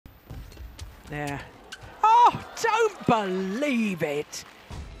there. Oh, don't believe it.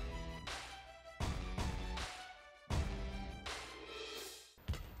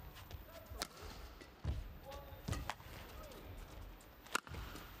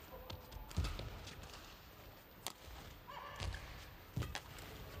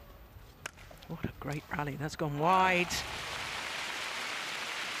 What a great rally. That's gone wide.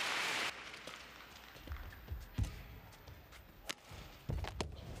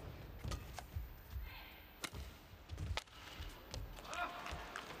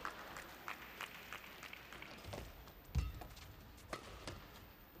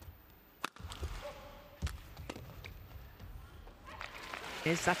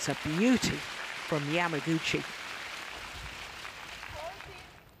 That's a beauty from Yamaguchi.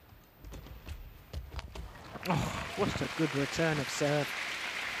 Oh, what a good return of serve.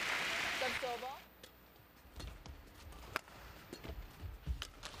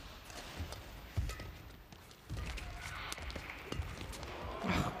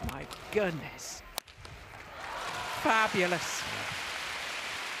 Oh my goodness. Fabulous.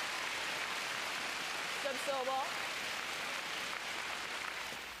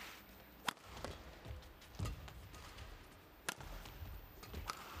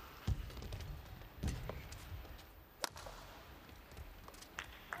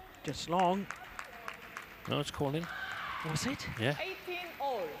 Just long. No, it's calling. Was it? Yeah. 18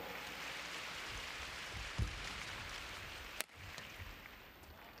 all.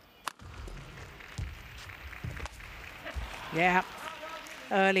 Yeah.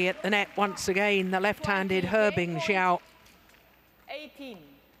 Early at the net once again, the left-handed Herbing Jiao. 18.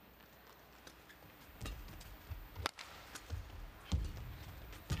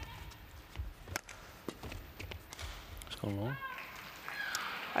 It's gone long.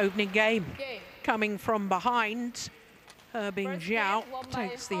 Opening game coming from behind. Herbing Jiao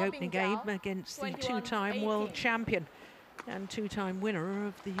takes the opening game against the two-time world champion and two-time winner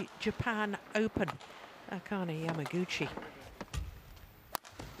of the Japan Open, Akane Yamaguchi.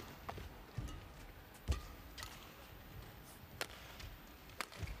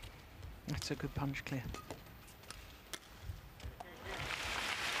 That's a good punch clear.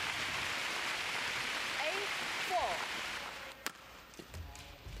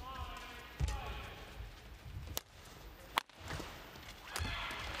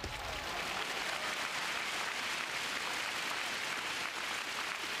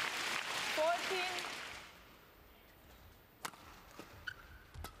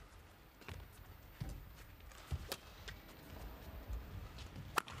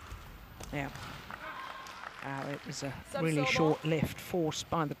 Yeah, it was a really short lift forced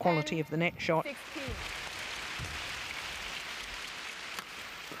by the quality of the net shot. 16.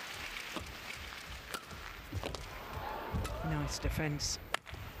 Nice defense.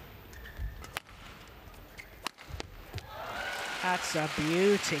 That's a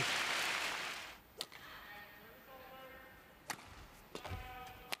beauty.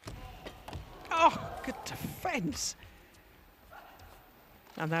 Oh, good defense.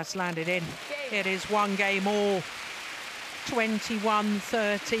 And that's landed in. It is one game all.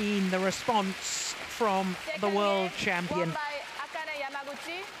 21-13, the response from the world champion. Won by Akane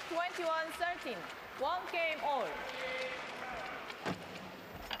Yamaguchi, 21-13. One game all.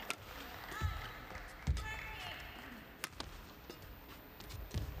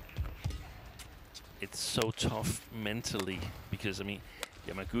 It's so tough mentally because, I mean,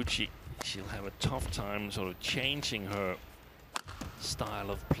 Yamaguchi, she'll have a tough time sort of changing her style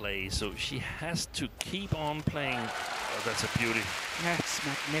of play, so she has to keep on playing. Oh, that's a beauty. That's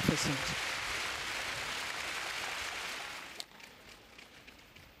magnificent.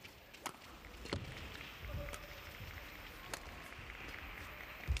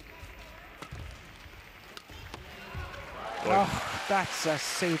 Oh, that's a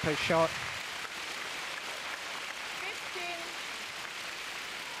super shot.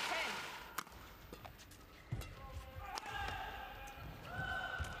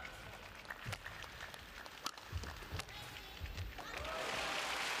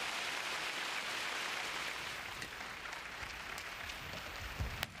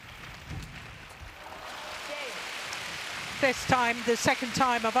 15-10. This time, the second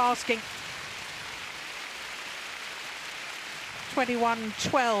time of asking.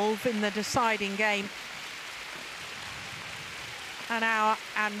 21-12 in the deciding game. An hour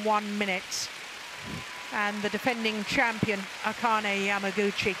and 1 minute. And the defending champion, Akane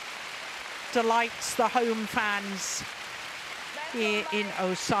Yamaguchi, delights the home fans here in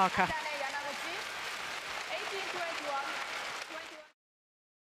Osaka.